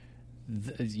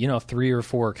 3 or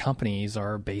 4 companies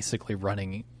are basically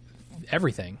running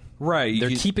everything. Right. They're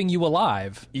keeping you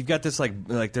alive. You've got this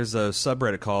there's a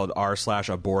subreddit called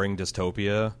r/a boring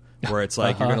dystopia, where it's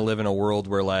like you're going to live in a world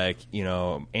where, like, you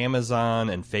know, Amazon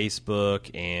and Facebook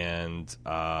and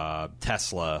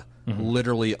Tesla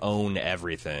literally own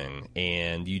everything,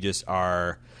 and you just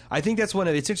are. I think that's one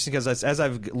of it's interesting because as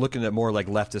I've looking at more like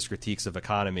leftist critiques of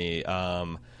economy,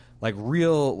 like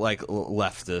real like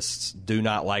leftists do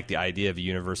not like the idea of a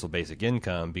universal basic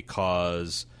income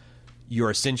because you're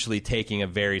essentially taking a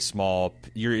very small.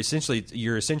 You're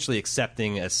essentially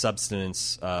accepting a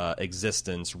subsistence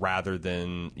existence rather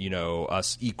than, you know,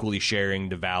 us equally sharing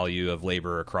the value of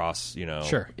labor across, you know,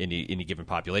 any given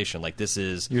population. Like this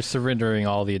is you're surrendering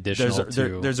all the additional.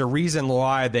 There's a reason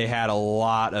why they had a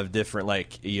lot of different,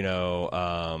 like, you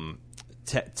know.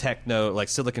 Techno, like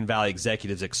Silicon Valley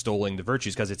executives extolling the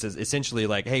virtues because it's essentially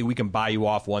like, hey, we can buy you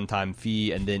off one-time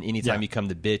fee, and then anytime you come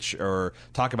to bitch or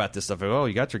talk about this stuff, like, oh,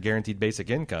 you got your guaranteed basic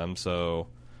income, so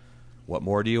what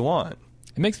more do you want?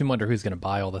 It makes me wonder who's going to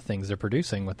buy all the things they're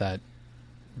producing with that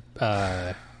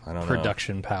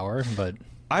production power. But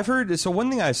I've heard, so one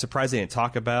thing I was surprised they didn't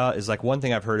talk about is, like, one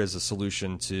thing I've heard as a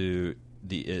solution to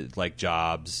the like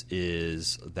jobs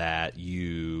is that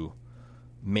you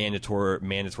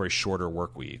mandatory shorter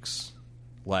work weeks.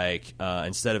 Like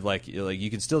instead of like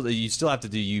you still have to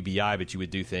do UBI, but you would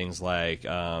do things like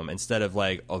instead of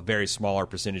like a very smaller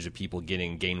percentage of people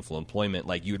getting gainful employment,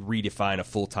 like you would redefine a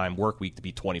full-time work week to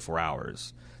be 24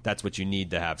 hours. That's what you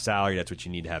need to have salary. That's what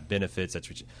you need to have benefits.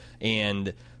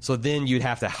 And so then you'd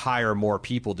have to hire more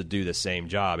people to do the same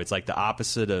job. It's like the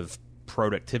opposite of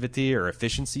productivity or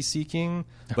efficiency seeking,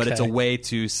 but it's a way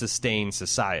to sustain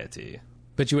society.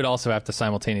 But you would also have to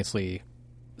simultaneously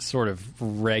sort of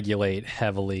regulate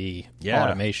heavily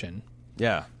automation.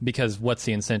 Yeah. Because what's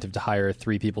the incentive to hire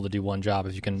 3 people to do one job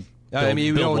if you can build, I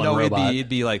mean, build one robot? It'd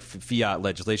be like fiat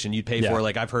legislation. You'd pay for,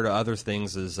 like, I've heard of other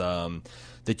things is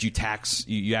that you tax,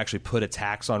 you actually put a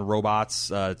tax on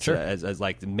robots as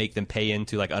like to make them pay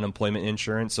into like unemployment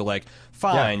insurance. So like,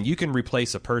 fine, you can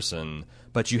replace a person,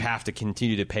 but you have to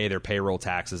continue to pay their payroll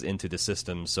taxes into the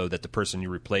system so that the person you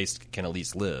replaced can at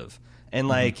least live. And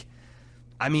like,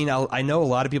 I mean, I know a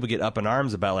lot of people get up in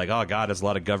arms about like, oh God, there's a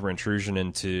lot of government intrusion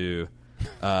into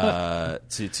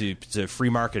to free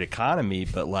market economy,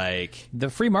 but like the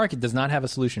free market does not have a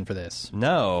solution for this.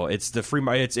 No, it's the free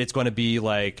market. It's going to be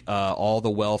like all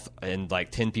the wealth in like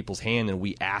 10 people's hand, and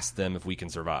we ask them if we can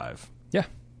survive. Yeah.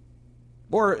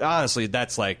 Or honestly,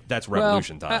 that's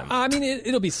revolution time. I mean,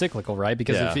 it'll be cyclical, right?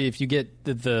 Because if you get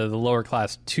the lower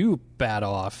class too bad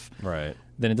off, right,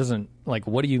 then it doesn't, like,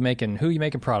 what are you making? Who are you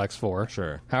making products for?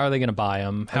 Sure. How are they going to buy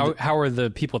them? How are the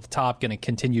people at the top going to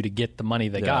continue to get the money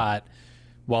they got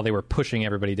while they were pushing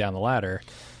everybody down the ladder?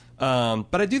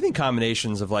 But I do think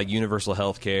combinations of like universal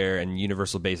health care and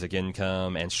universal basic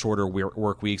income and shorter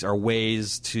work weeks are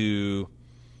ways to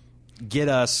get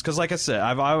us, because like I said,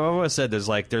 I've always said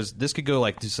this could go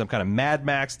like to some kind of Mad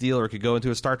Max deal, or it could go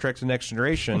into a Star Trek The Next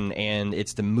Generation, and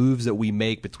it's the moves that we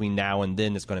make between now and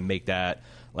then that's going to make that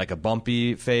like a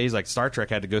bumpy phase. Like Star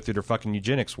Trek had to go through their fucking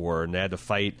eugenics war, and they had to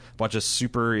fight a bunch of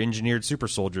super engineered super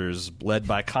soldiers led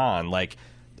by Khan. Like,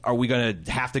 are we going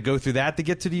to have to go through that to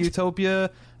get to the utopia?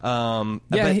 One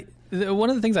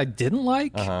of the things I didn't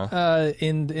like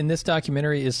in this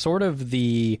documentary is sort of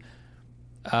the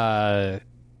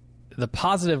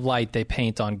positive light they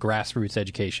paint on grassroots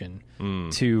education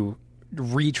to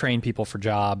retrain people for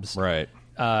jobs, right?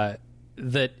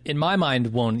 That in my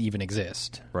mind won't even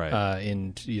exist, right?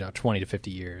 In 20 to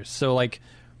 50 years. So like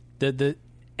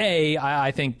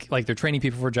I think like they're training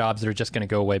people for jobs that are just going to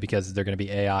go away because they're going to be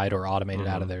AI'd or automated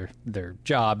out of their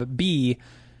job. B,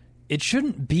 it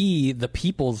shouldn't be the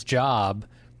people's job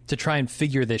to try and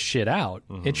figure this shit out.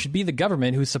 It should be the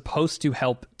government who's supposed to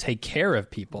help take care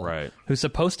of people, right? Who's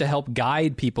supposed to help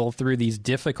guide people through these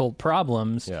difficult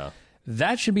problems. Yeah.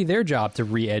 That should be their job, to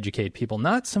re-educate people,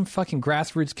 not some fucking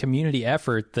grassroots community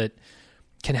effort that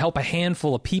can help a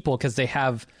handful of people because they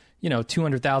have,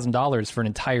 $200,000 for an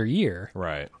entire year.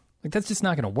 Right. Like, that's just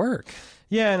not going to work.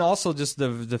 Yeah, and also just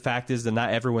the fact is that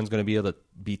not everyone's going to be able to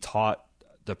be taught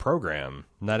the program.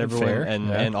 Not everyone, Fair.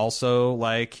 And also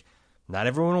like not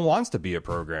everyone wants to be a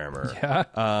programmer.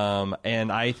 Yeah.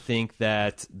 And I think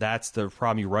that that's the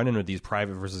problem you run into with these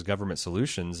private versus government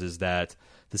solutions, is that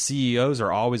the CEOs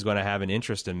are always going to have an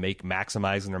interest in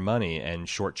maximizing their money and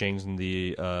shortchanging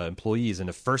the employees. And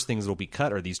the first things that will be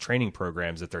cut are these training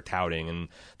programs that they're touting. And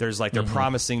there's like, they're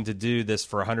promising to do this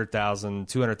for 100,000,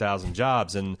 200,000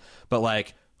 jobs. But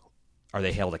like, are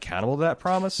they held accountable to that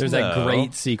promise? There's that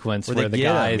great sequence where the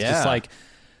guy is just like,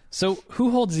 so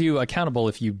who holds you accountable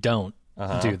if you don't?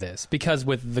 do this, because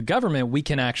with the government, we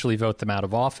can actually vote them out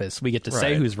of office. We get to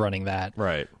say who's running that.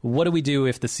 Right. What do we do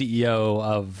if the CEO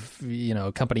of,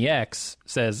 company X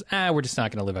says, we're just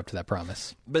not going to live up to that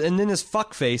promise? And then this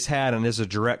fuckface had, and there's a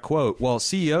direct quote, well,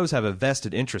 CEOs have a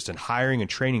vested interest in hiring and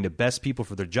training the best people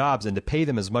for their jobs and to pay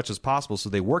them as much as possible so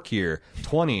they work here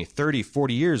 20, 30,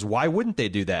 40 years. Why wouldn't they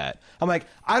do that? I'm like,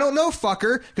 I don't know,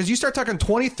 fucker, because you start talking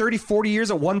 20, 30, 40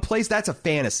 years at one place, that's a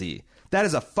fantasy. That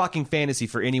is a fucking fantasy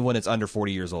for anyone that's under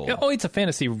 40 years old. Oh, it's a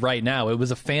fantasy right now. It was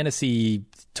a fantasy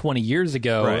 20 years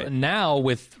ago. Right. Now,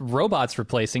 with robots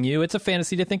replacing you, it's a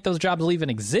fantasy to think those jobs will even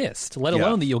exist, let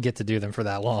alone that you'll get to do them for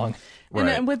that long. Right.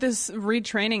 And with this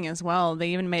retraining as well, they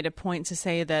even made a point to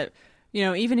say that,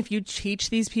 even if you teach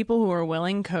these people who are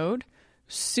willing code,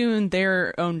 soon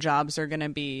their own jobs are going to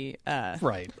be out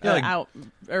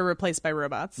or replaced by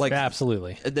robots.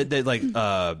 Absolutely.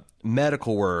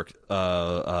 Medical work,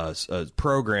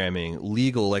 programming,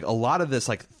 legal, a lot of this,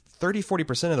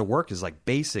 30-40% of the work is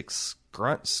basic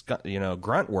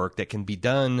grunt work that can be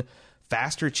done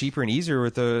faster, cheaper, and easier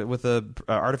with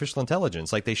artificial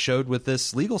intelligence. Like they showed with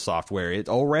this legal software, it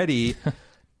already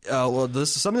some of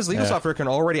this legal software can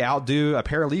already outdo a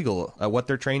paralegal at what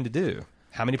they're trained to do.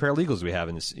 How many paralegals do we have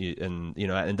in this?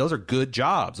 And those are good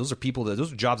jobs. Those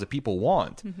are jobs that people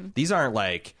want. Mm-hmm. These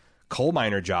aren't coal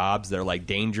miner jobs. They're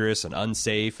dangerous and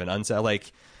unsafe and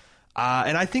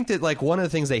and I think that one of the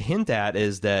things they hint at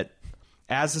is that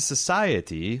as a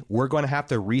society, we're going to have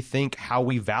to rethink how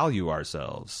we value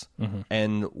ourselves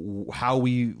and how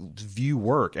we view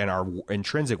work and our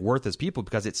intrinsic worth as people,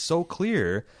 because it's so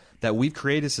clear that we've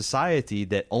created a society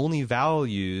that only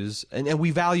values, and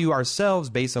we value ourselves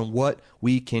based on what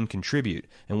we can contribute.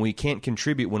 And we can't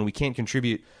contribute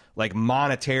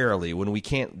monetarily, when we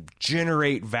can't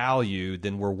generate value,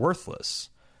 then we're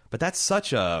worthless. But that's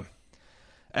such a...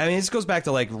 this goes back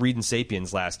to reading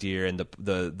 *Sapiens* last year, and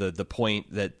the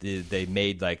point that they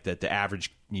made, that the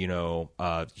average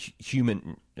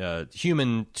human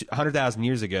 100,000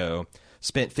 years ago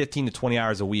spent 15 to 20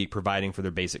 hours a week providing for their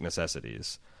basic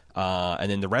necessities,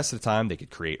 and then the rest of the time they could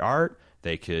create art,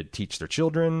 they could teach their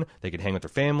children, they could hang with their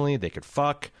family, they could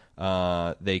fuck,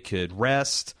 they could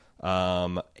rest.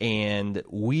 And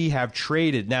we have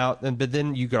traded now, but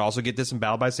then you could also get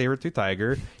disemboweled by a saber-toothed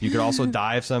tiger. You could also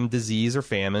die of some disease or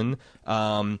famine.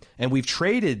 And we've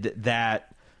traded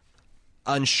that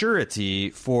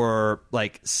unsurety for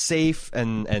safe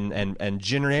and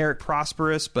generic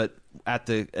prosperous, but at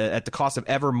the cost of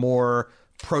ever more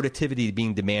productivity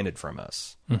being demanded from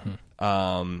us.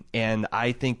 Mm-hmm. And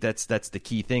I think that's the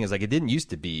key thing is it didn't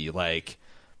used to be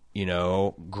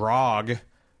Grog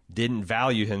didn't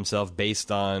value himself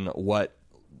based on what,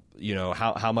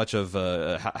 how much of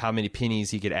how many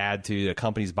pennies he could add to a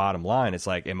company's bottom line. It's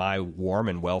am I warm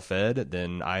and well fed,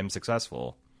 then I'm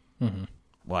successful. Mm-hmm.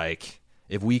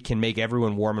 If we can make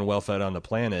everyone warm and well fed on the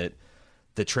planet,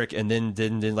 the trick, and then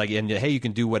hey, you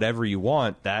can do whatever you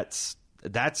want. That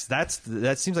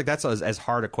seems like that's as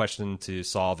hard a question to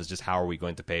solve as just how are we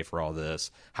going to pay for all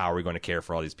this? How are we going to care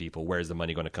for all these people? Where's the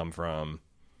money going to come from?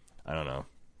 I don't know.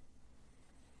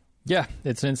 Yeah,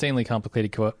 it's an insanely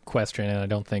complicated question, and I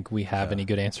don't think we have any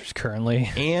good answers currently.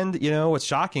 And, what's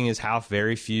shocking is how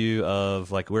very few of,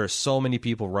 there are so many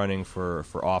people running for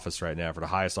office right now, for the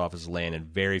highest office of land, and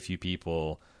very few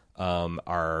people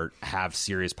have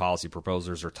serious policy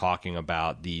proposals or talking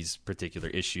about these particular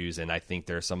issues, and I think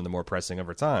they're some of the more pressing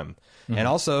over time. Mm-hmm. And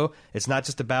also, it's not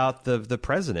just about the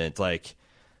president. I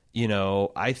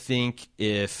think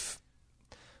if...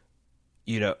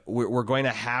 we're going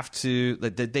to have to.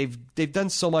 They've done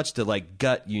so much to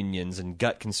gut unions and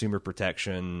gut consumer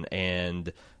protection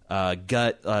and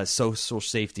gut social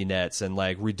safety nets and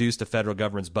reduce the federal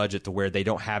government's budget to where they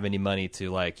don't have any money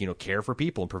to care for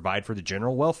people and provide for the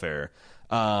general welfare.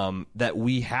 That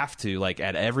we have to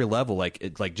at every level,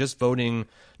 just voting,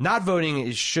 not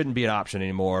voting shouldn't be an option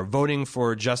anymore. Voting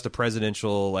for just a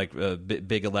presidential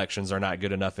big elections are not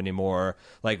good enough anymore.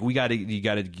 You got to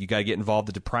get involved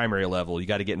at the primary level. You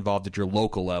got to get involved at your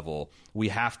local level. We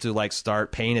have to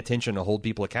start paying attention to hold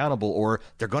people accountable, or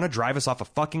they're going to drive us off a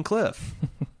fucking cliff.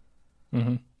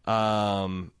 Mm-hmm.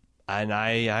 And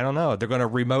I don't know. They're going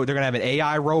to have an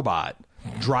AI robot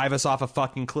drive us off a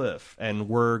fucking cliff, and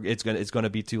it's going to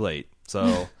be too late.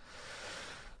 So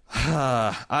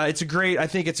I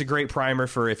think it's a great primer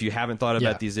for if you haven't thought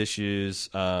about these issues.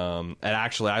 And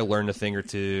actually, I learned a thing or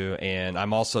two, and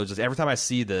I'm also just every time I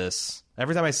see one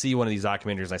of these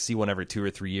documentaries, I see one every 2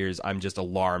 or 3 years, I'm just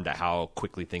alarmed at how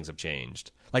quickly things have changed.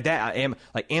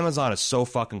 Amazon is so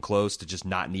fucking close to just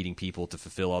not needing people to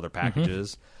fulfill all their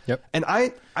packages. Mm-hmm. Yep. And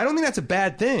I don't think that's a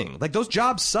bad thing. Those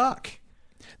jobs suck.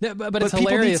 But it's hilarious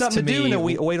people need something to do me,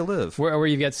 and a way to live. Where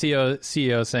you get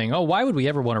CEO saying, "Oh, why would we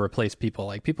ever want to replace people?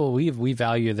 Like people, we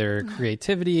value their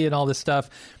creativity and all this stuff."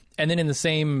 And then in the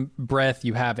same breath,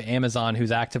 you have Amazon,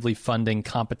 who's actively funding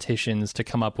competitions to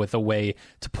come up with a way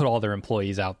to put all their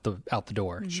employees out the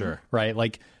door. Sure, right?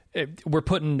 Like we're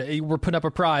putting up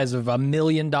a prize of $1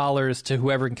 million to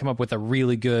whoever can come up with a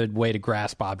really good way to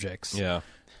grasp objects. Yeah.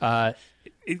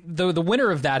 The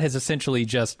winner of that has essentially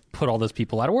just put all those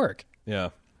people out of work. Yeah.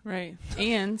 Right.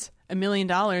 And $1 million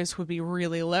would be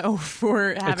really low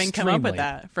for having come up with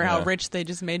that, for how rich they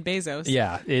just made Bezos.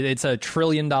 Yeah. It's a $1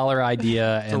 trillion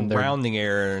idea. It's a rounding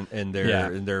error in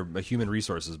their human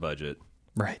resources budget.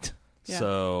 Right. Yeah.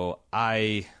 So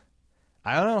I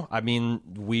don't know. I mean,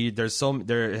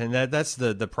 that's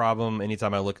the problem.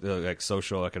 Anytime I look at like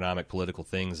social, economic, political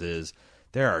things, is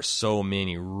there are so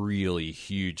many really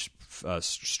huge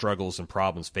struggles and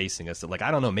problems facing us that, like,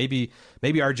 I don't know, maybe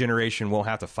our generation won't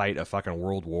have to fight a fucking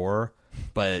world war,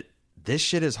 but this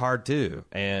shit is hard too,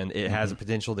 and it has a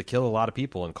potential to kill a lot of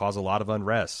people and cause a lot of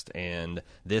unrest. And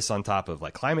this on top of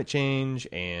like climate change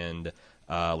and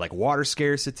like water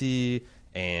scarcity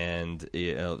and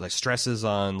like stresses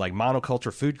on like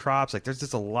monoculture food crops. Like there's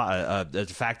just a lot the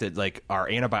fact that like our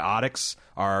antibiotics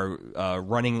are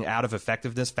running out of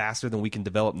effectiveness faster than we can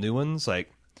develop new ones.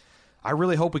 Like I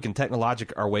really hope we can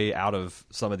technologic our way out of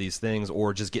some of these things,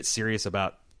 or just get serious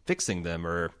about fixing them,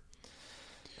 or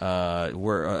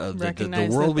the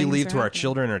world we leave to our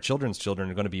children and our children's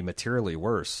children are going to be materially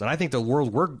worse. And I think the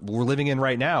world we're living in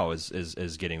right now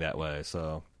is getting that way.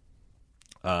 So,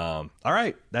 all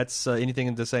right, that's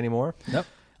anything to say anymore? Nope.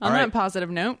 On that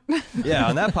positive note. Yeah,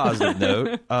 on that positive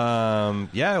note.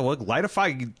 Yeah, well, light a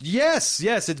fire. Yes,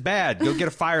 it's bad. Go get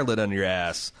a fire lit under your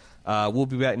ass. We'll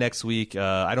be back next week.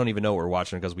 I don't even know what we're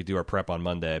watching because we do our prep on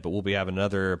Monday, but we'll be having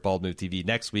another Bald Move TV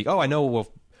next week. Oh, I know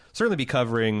we'll certainly be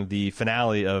covering the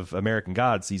finale of American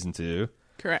Gods Season 2.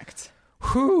 Correct.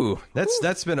 Whew.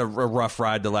 That's been a rough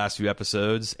ride the last few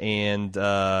episodes, and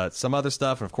some other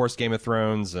stuff, and of course Game of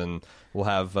Thrones, and we'll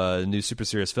have a new Super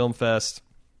Serious Film Fest.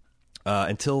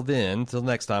 Until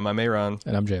next time, I'm Aaron.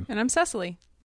 And I'm Jim. And I'm Cecily.